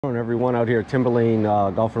Morning everyone, out here at Timberlane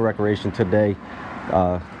Golf and Recreation today,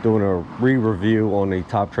 doing a re-review on the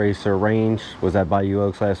Top Tracer range. Was at Bayou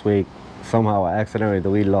Oaks last week. Somehow I accidentally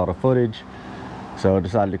deleted all the footage, so I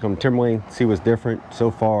decided to come to Timberlane, see what's different. So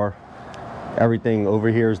far everything over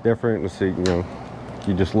here is different. Let's see,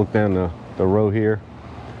 you just look down the row here,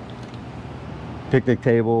 picnic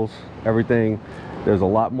tables, everything. There's a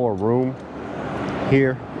lot more room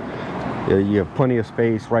here. You have plenty of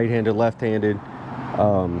space, right-handed, left-handed.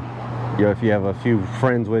 If you have a few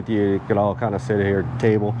friends with you, you could all kind of sit here at the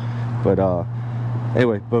table. But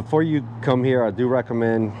anyway, before you come here, I do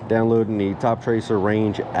recommend downloading the Top Tracer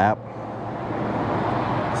Range app.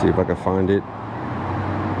 See if I can find it.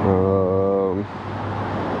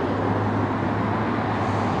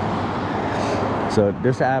 So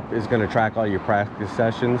this app is going to track all your practice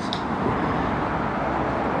sessions.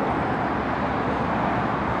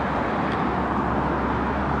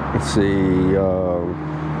 Let's see.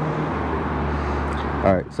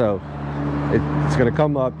 All right, so it's going to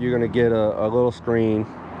come up. You're going to get a little screen.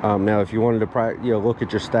 Now, if you wanted to look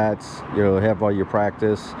at your stats, have all your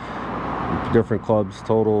practice, different clubs,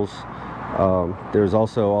 totals. There's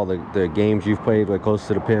also all the games you've played, like close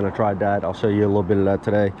to the pin. I tried that. I'll show you a little bit of that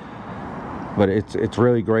today. But it's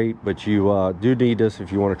really great. But you do need this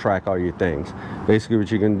if you want to track all your things. Basically,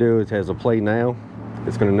 what you can do is it has a play now.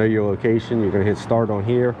 It's going to know your location. You're going to hit start on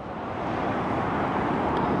here.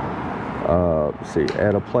 Let's see,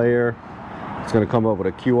 add a player. It's going to come up with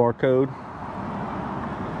a QR code.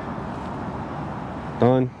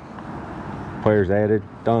 Done. Players added.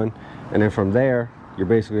 Done. And then from there, you're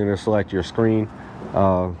basically going to select your screen,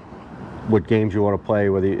 what games you want to play,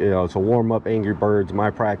 whether it's a warm-up, Angry Birds, My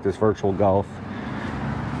Practice, Virtual Golf.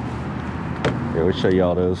 Let's show you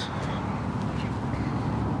all those.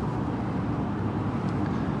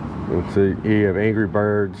 So you have Angry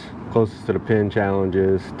Birds, closest to the pin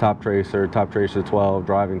challenges, Top Tracer 12,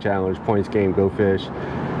 driving challenge, points game, go fish.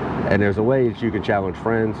 And there's a way that you can challenge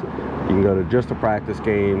friends. You can go to just the practice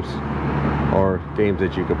games or games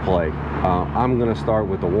that you could play. I'm going to start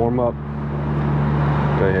with the warm-up.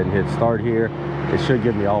 Go ahead and hit start here. It should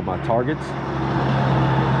give me all my targets.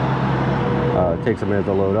 It takes a minute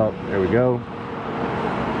to load up. There we go.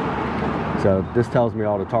 So this tells me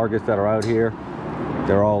all the targets that are out here.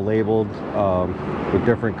 They're all labeled with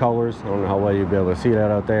different colors. I don't know how well you'll be able to see that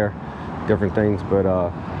out there. Different things, but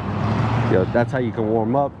that's how you can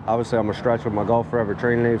warm up. Obviously, I'm gonna stretch with my GolfFOREVER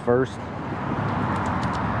training aid first.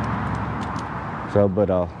 So, but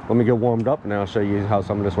let me get warmed up and I'll show you how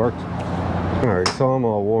some of this works. All right, so I'm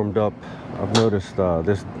all warmed up. I've noticed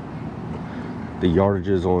the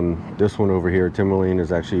yardages on this one over here at Timberlane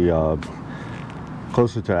is actually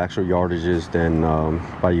closer to actual yardages than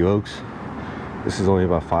Bayou Oaks. This is only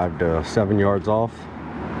about 5 to 7 yards off,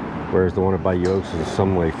 whereas the one at Bayou Oaks is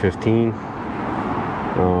some like 15.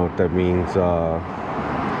 I don't know if that means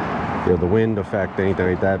the wind effect, anything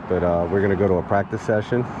like that, but we're gonna go to a practice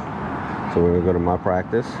session. So we're gonna go to my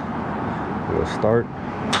practice. I'm gonna start,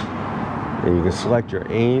 and you can select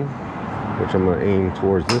your aim, which I'm gonna aim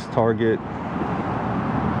towards this target.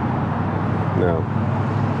 Now,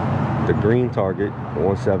 the green target,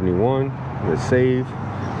 171, let's save.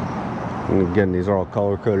 And again, these are all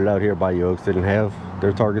color coded out here. Bayou Oaks didn't have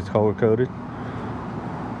their targets color coded.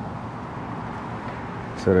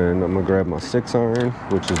 So then I'm gonna grab my 6-iron,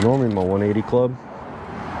 which is normally my 180 club,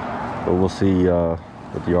 but we'll see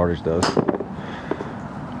what the yardage does.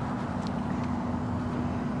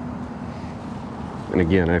 And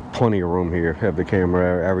again, I have plenty of room here. Have the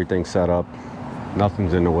camera, everything set up,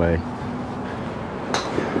 nothing's in the way.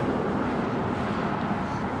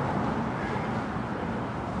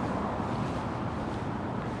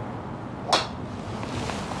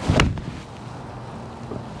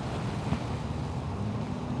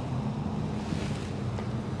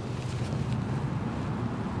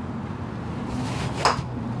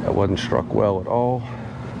 That wasn't struck well at all.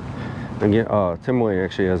 And yeah, Timberlane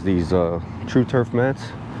actually has these true turf mats,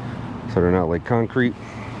 so they're not like concrete,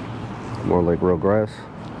 more like real grass.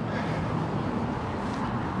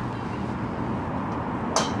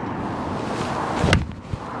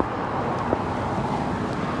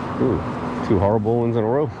 Ooh, 2 horrible ones in a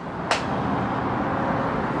row.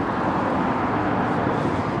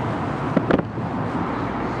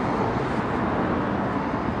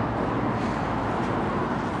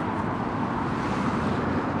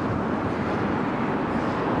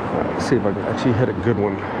 See if I can actually hit a good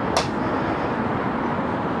one.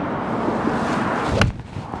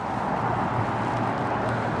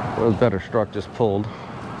 It was better struck, just pulled.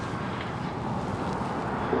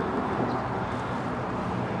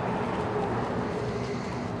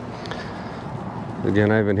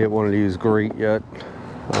 Again, I haven't hit one of these great yet.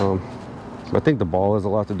 I think the ball has a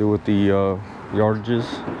lot to do with the yardages.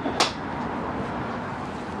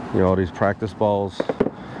 You know, all these practice balls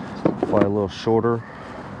fly a little shorter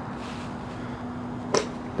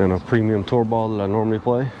than a premium tour ball that I normally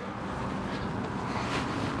play.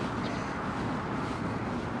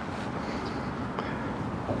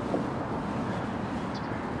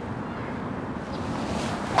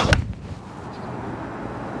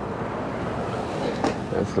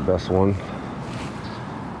 That's the best one.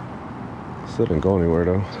 Still didn't go anywhere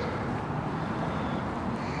though.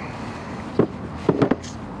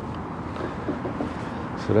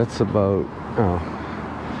 So that's about, oh,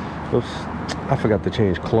 oops, I forgot to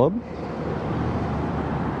change club.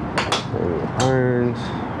 And irons.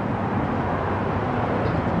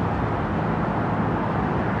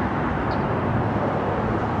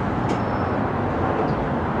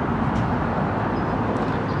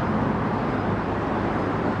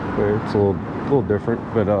 It's a little different,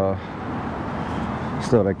 but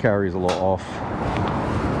still that carries a little off.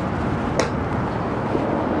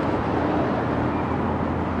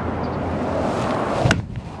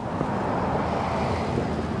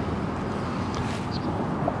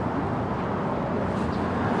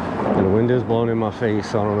 And the wind is blowing in my face.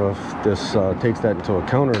 I don't know if this takes that into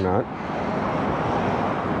account or not.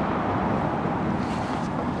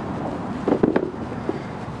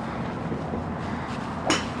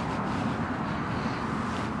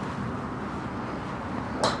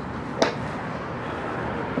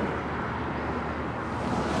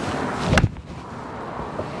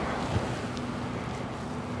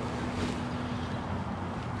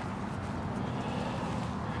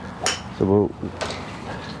 So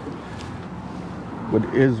what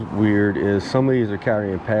is weird is some of these are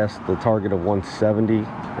carrying past the target of 170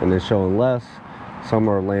 and then showing less. Some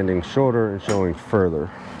are landing shorter and showing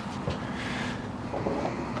further.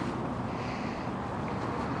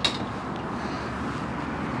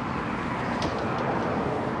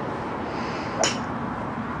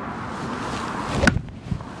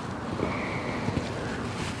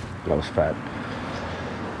 That was fat.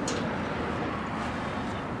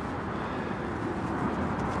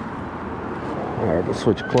 All right, let's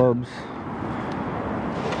switch clubs.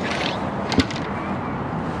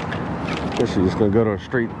 Guess you're just gonna go to a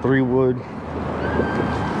straight 3-wood.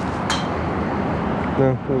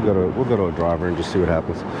 No, we'll go to a driver and just see what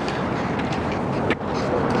happens.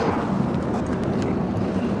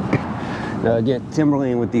 Now again,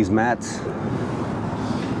 Timberlane with these mats,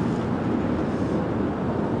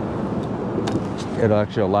 it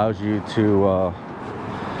actually allows you to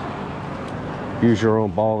use your own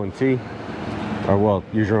ball and tee. Or well,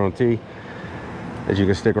 use your own tee that you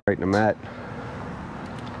can stick right in the mat,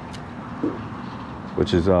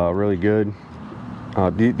 which is really good.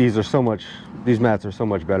 These mats are so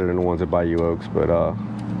much better than the ones at Bayou Oaks, but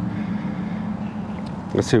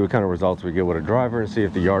let's see what kind of results we get with a driver and see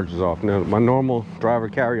if the yardage is off. Now, my normal driver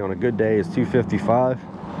carry on a good day is 255.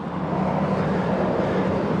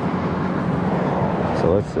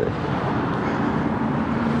 So let's see.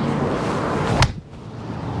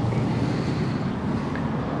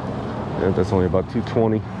 And that's only about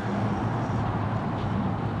 220.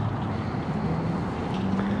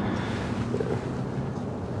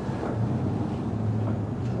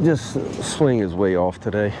 Just swing is way off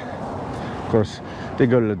today. Of course,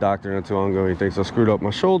 did go to the doctor not too long ago. He thinks I screwed up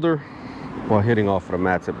my shoulder while hitting off of the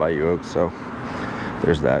mats at Bayou Oaks. So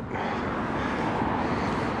there's that.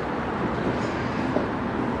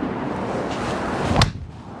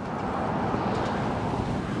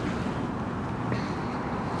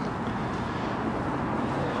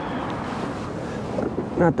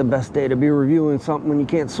 Not the best day to be reviewing something when you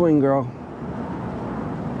can't swing, girl.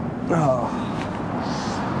 Oh.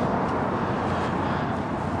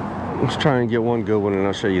 Let's try and get one good one and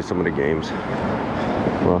I'll show you some of the games.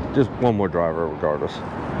 Well, just one more driver regardless.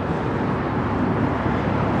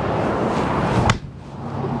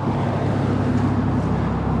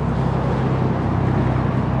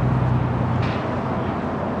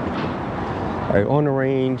 All right, on the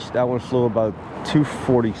range, that one flew about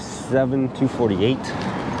 247, 248,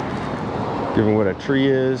 given what a tree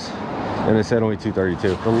is, and it said only 232.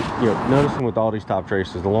 You know, noticing with all these top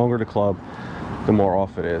tracers, the longer the club, the more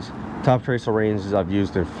off it is. Top tracer ranges I've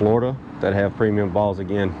used in Florida that have premium balls,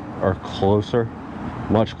 again, are closer,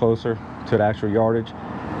 much closer to the actual yardage,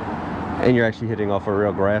 and you're actually hitting off of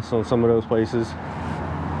real grass on some of those places.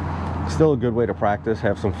 Still a good way to practice,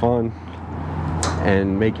 have some fun,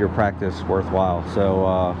 and make your practice worthwhile. So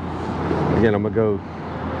again, I'm gonna go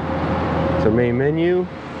to main menu.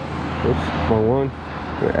 Oops, wrong one.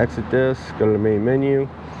 I'm gonna exit this, go to the main menu,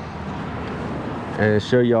 and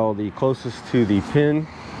show y'all the closest to the pin.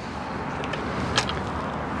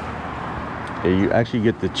 You actually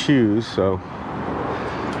get to choose. So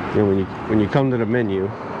you know, when you come to the menu,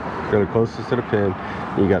 go to closest to the pin,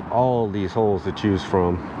 you got all these holes to choose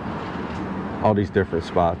from, all these different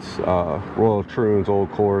spots. Royal Troons,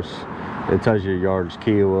 Old Course, it tells you yardage,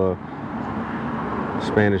 Kiowa,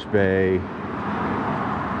 Spanish Bay,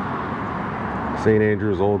 St.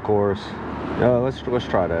 Andrews, Old Course. Let's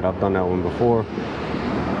try that. I've done that one before.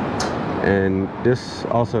 And this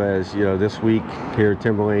also has, you know, this week here at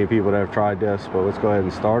Timberlane, people that have tried this, but let's go ahead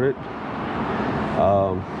and start it.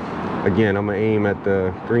 Again, I'm gonna aim at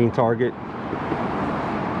the green target,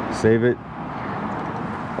 save it.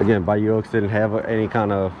 Again, Bayou Oaks didn't have any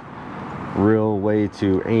kind of real way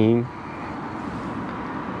to aim.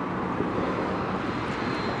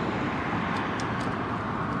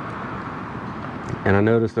 And I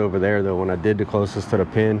noticed over there though, when I did the closest to the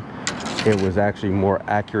pin, it was actually more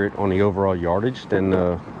accurate on the overall yardage than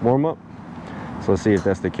the warm-up. So let's see if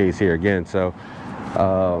that's the case here again. So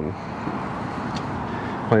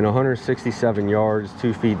playing 167 yards,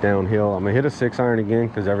 2 feet downhill. I'm gonna hit a 6-iron again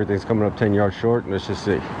because everything's coming up 10 yards short, and let's just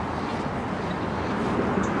see.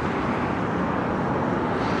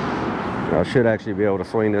 I should actually be able to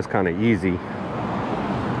swing this kind of easy.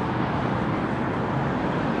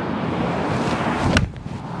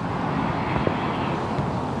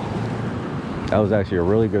 That was actually a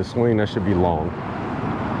really good swing. That should be long.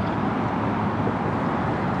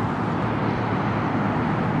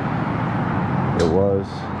 It was.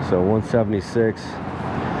 So 176.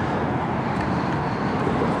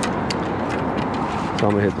 So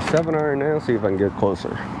I'm gonna hit the 7-iron now, see if I can get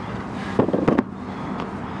closer.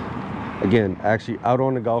 Again, actually out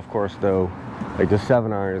on the golf course though, like the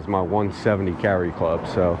 7-iron is my 170 carry club.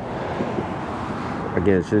 So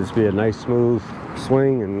again, it should just be a nice smooth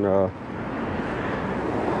swing, and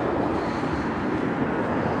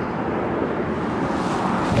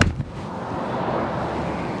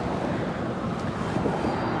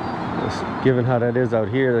given how that is out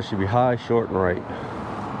here, that should be high, short, and right.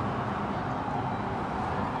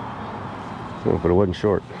 Oh, but it wasn't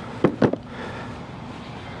short. It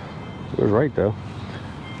was right though.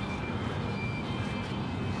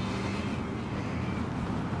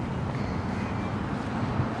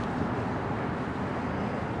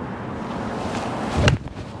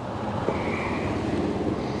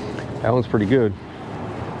 That one's pretty good.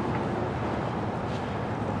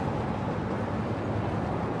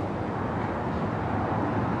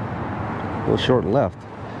 A little short and left,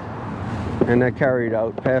 and that carried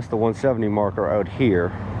out past the 170 marker out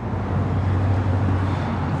here.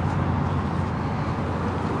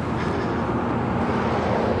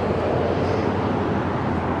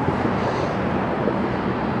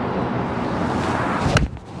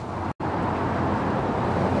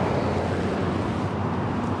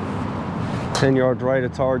 Ten yards right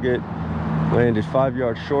of target, landed 5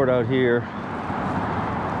 yards short out here,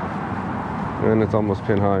 and it's almost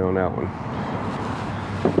pin high on that one.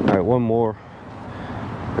 All right, one more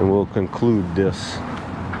and we'll conclude this.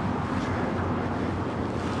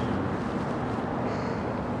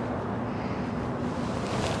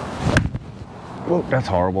 Whoa, that's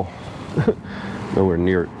horrible. Nowhere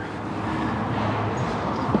near it.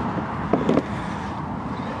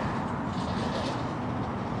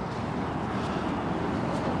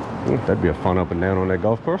 That'd be a fun up and down on that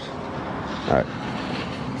golf course. All right,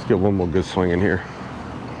 let's get one more good swing in here.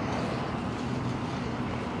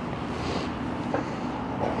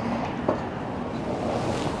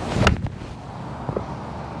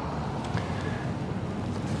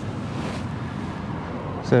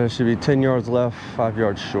 So it should be 10 yards left, 5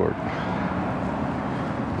 yards short.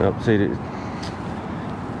 Nope, see, the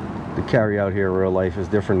carry out here in real life is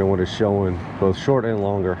different than what it's showing, both short and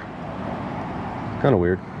longer. Kind of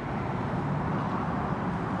weird.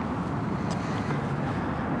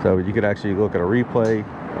 So you could actually look at a replay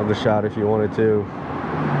of the shot if you wanted to.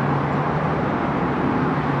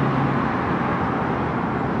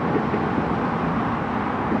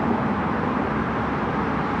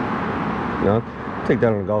 No, take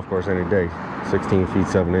that on a golf course any day. 16 feet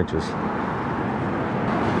 7 inches.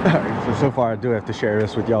 Alright, so far I do have to share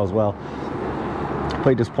this with y'all as well.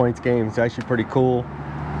 Played this points game. It's actually pretty cool.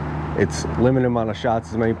 It's limited amount of shots,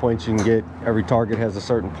 as many points you can get. Every target has a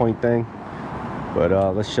certain point thing. But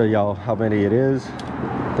let's show y'all how many it is.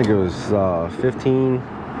 I think it was 15,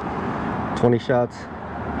 20 shots.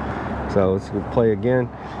 So let's play again.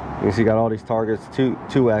 You can see got all these targets,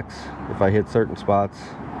 2x if I hit certain spots.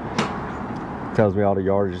 It tells me all the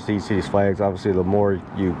yardages to each of these flags. Obviously the more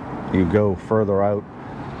you go further out,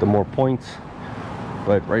 the more points.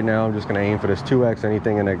 but right now I'm just going to aim for this 2x,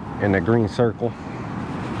 anything in the green circle.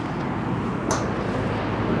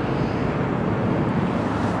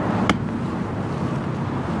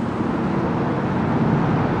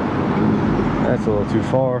 That's a little too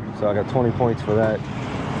far, so I got 20 points for that.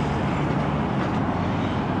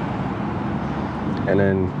 And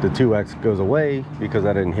then the 2x goes away because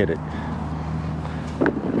I didn't hit it.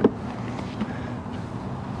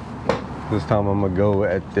 This time I'm gonna go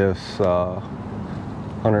at this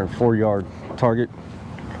 104-yard target.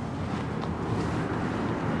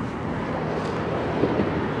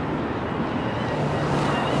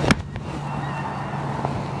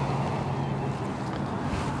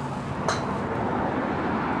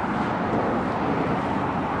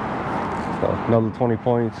 So another 20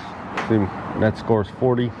 points. See, net score is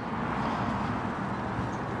 40.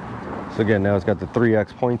 So again, now it's got the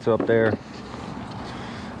 3x points up there.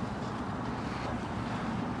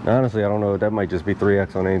 Now, honestly, I don't know, that might just be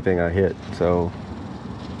 3x on anything I hit, so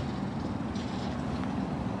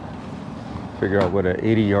figure out what an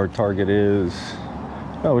 80-yard target is.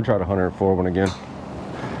 Oh, we'll try the 104 one again.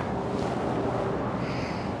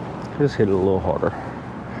 Just hit it a little harder.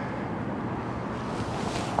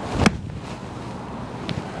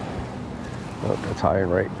 Oh, that's high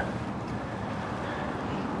and right.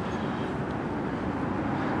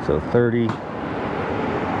 So 30.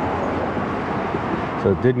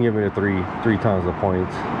 So it didn't give me the three times the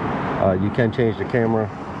points. You can change the camera,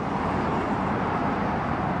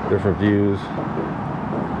 different views.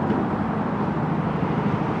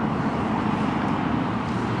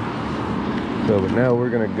 So, but now we're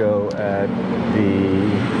gonna go at the,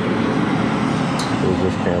 what is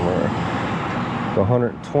this camera? The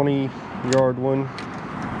 120-yard one,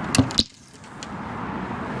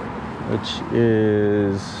 which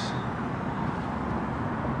is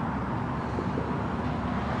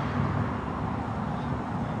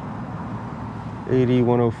 80,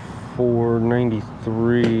 104,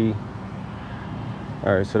 93.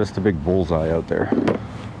 All right, so that's the big bullseye out there.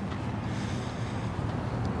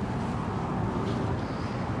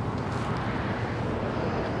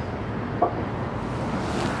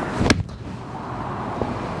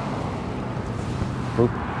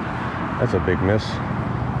 Oop, that's a big miss.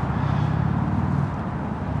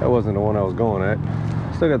 That wasn't the one I was going at.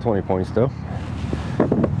 Still got 20 points though.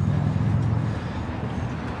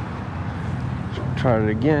 Try it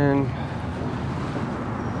again.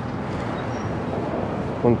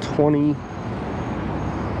 120.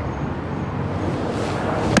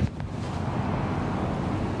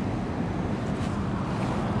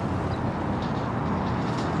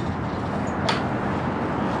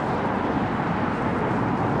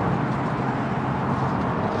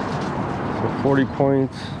 So 40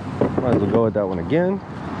 points. Might as well go with that one again.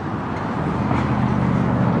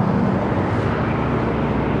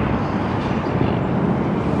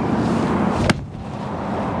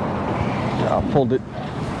 Pulled it. I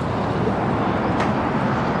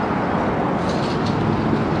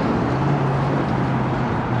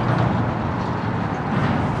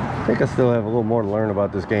think I still have a little more to learn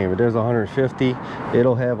about this game. If there's 150,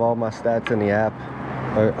 it'll have all my stats in the app.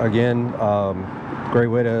 Again, great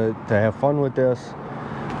way to have fun with this.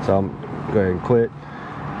 So I'm go ahead and quit.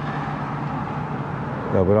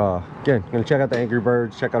 No, but again, gonna check out the Angry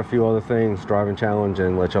Birds, check out a few other things, driving challenge,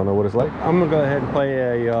 and let y'all know what it's like. I'm gonna go ahead and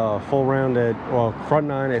play a full round at, well, front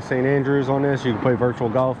nine at St. Andrews on this. You can play virtual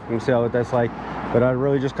golf and see what that's like. But I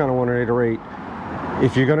really just kind of want to reiterate,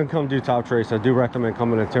 if you're gonna come do Top Trace, I do recommend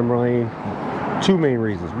coming to Timberlane. Two main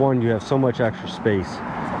reasons. One, you have so much extra space.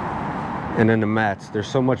 And then the mats, they're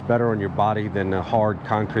so much better on your body than the hard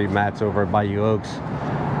concrete mats over at Bayou Oaks.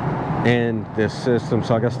 And this system,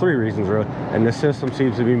 so I guess three reasons really, and the system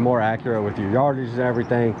seems to be more accurate with your yardage and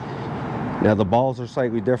everything. Now the balls are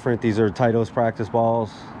slightly different. These are Titleist practice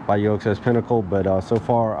balls. Bayou Oaks has Pinnacle, but so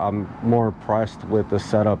far I'm more impressed with the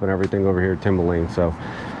setup and everything over here at Timberlane. So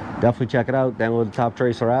definitely check it out. Download the Top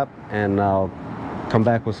Tracer app, and I'll come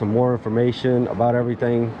back with some more information about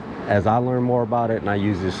everything as I learn more about it and I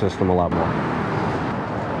use this system a lot more.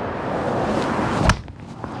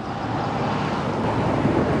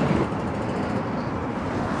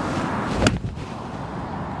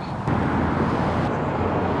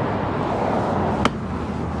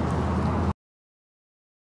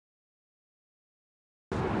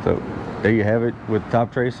 So there you have it with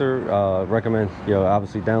Top Tracer. Recommend,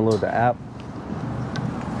 obviously download the app.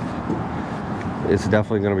 It's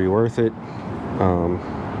definitely going to be worth it.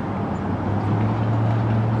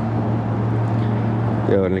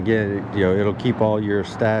 And again, it'll keep all your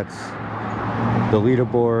stats, the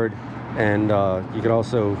leaderboard, and you can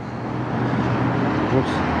also,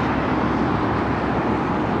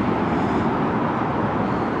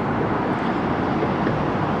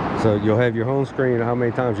 So you'll have your home screen, how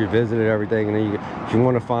many times you visited everything, and then if you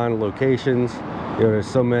want to find locations, you know, there's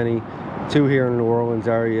so many. 2 here in the New Orleans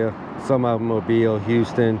area, some out in Mobile,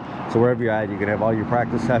 Houston. So wherever you're at, you can have all your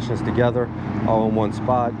practice sessions together, all in one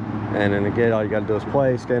spot. And then again, all you got to do is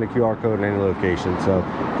play, scan the QR code in any location. So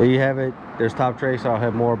there you have it. There's Top Tracer. I'll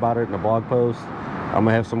have more about it in the blog post. I'm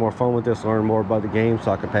gonna have some more fun with this, learn more about the game,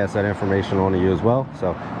 so I can pass that information on to you as well.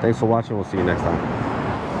 So thanks for watching. We'll see you next time.